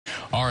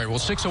All right, well,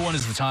 6:01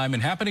 is the time,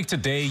 and happening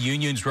today,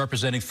 unions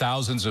representing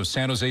thousands of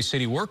San Jose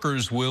city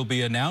workers will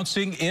be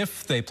announcing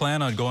if they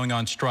plan on going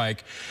on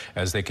strike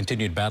as they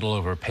continue to battle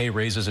over pay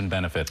raises and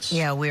benefits.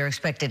 Yeah, we're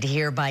expected to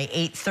hear by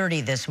 8:30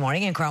 this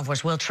morning, and Crown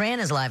Force Will Tran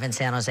is live in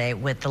San Jose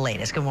with the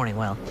latest. Good morning,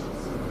 Will.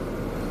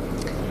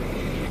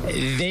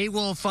 They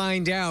will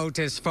find out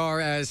as far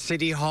as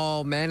City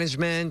Hall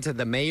management,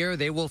 the mayor,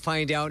 they will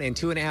find out in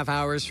 2.5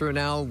 hours from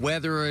now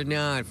whether or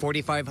not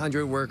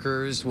 4,500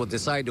 workers will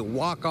decide to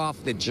walk off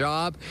the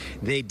job.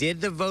 They did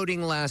the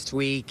voting last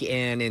week,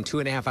 and in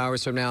 2.5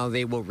 hours from now,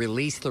 they will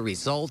release the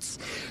results.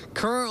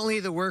 Currently,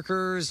 the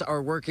workers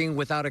are working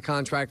without a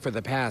contract for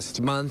the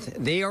past month.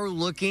 They are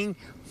looking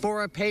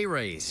for a pay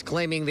raise,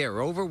 claiming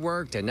they're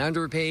overworked and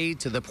underpaid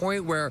to the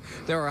point where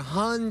there are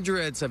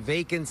hundreds of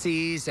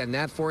vacancies, and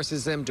that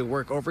forces them to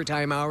work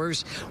overtime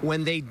hours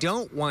when they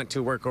don't want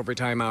to work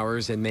overtime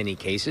hours in many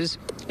cases.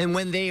 And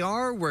when they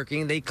are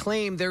working, they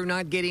claim they're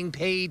not getting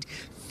paid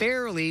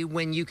fairly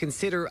when you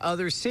consider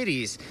other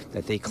cities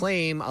that they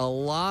claim a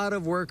lot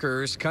of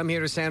workers come here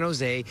to San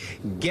Jose,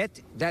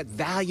 get that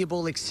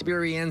valuable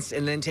experience,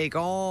 and then take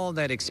all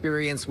that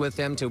experience with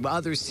them to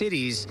other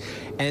cities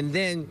and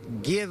then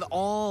give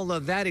all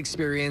of that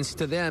experience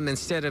to them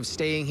instead of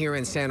staying here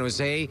in San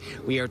Jose.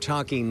 We are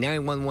talking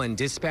 911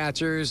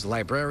 dispatchers,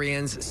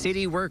 librarians,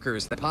 city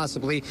workers that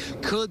possibly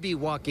could be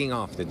walking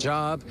off the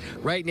job.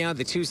 Right now,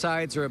 the two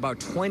sides are about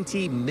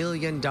 $20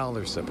 million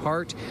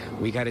apart.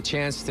 We got a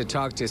chance to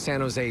talk to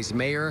San Jose's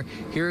mayor.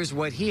 Here's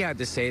what he had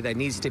to say that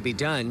needs to be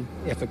done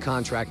if a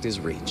contract is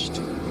reached.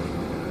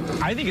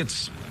 I think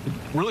it's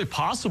really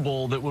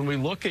possible that when we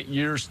look at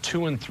years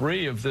 2 and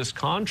 3 of this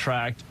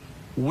contract,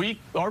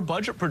 our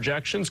budget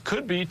projections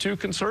could be too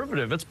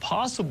conservative. It's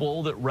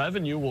possible that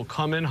revenue will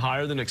come in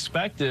higher than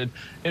expected,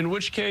 in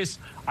which case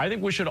I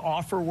think we should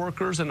offer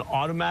workers an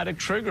automatic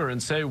trigger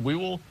and say we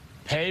will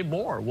pay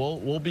more.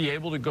 We'll be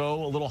able to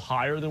go a little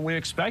higher than we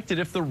expected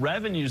if the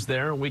revenue's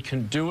there, and we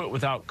can do it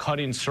without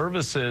cutting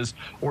services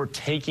or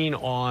taking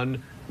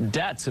on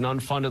debts and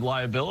unfunded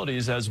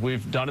liabilities as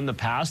we've done in the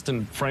past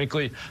and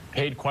frankly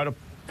paid quite a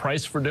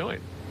price for doing.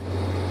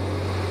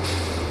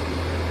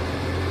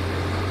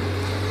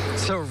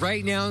 So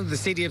right now, the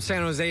city of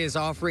San Jose is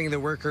offering the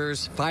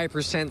workers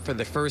 5% for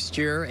the first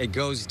year. It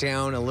goes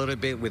down a little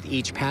bit with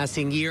each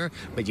passing year,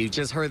 but you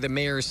just heard the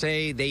mayor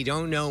say they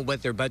don't know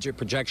what their budget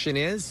projection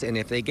is, and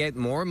if they get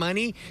more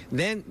money,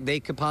 then they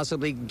could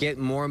possibly get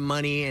more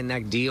money, and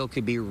that deal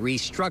could be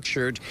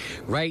restructured.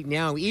 Right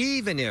now,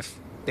 even if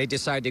they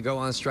decide to go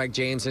on strike,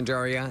 James and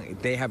Daria,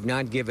 they have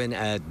not given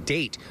a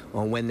date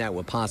on when that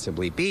will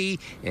possibly be,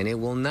 and it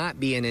will not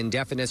be an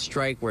indefinite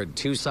strike where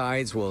two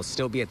sides will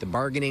still be at the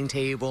bargaining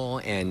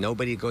table and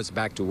nobody goes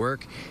back to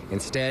work.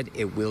 Instead,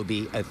 it will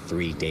be a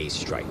 3-day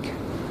strike.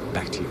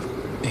 Back to you.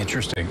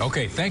 Interesting.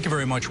 Okay, thank you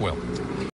very much, Will.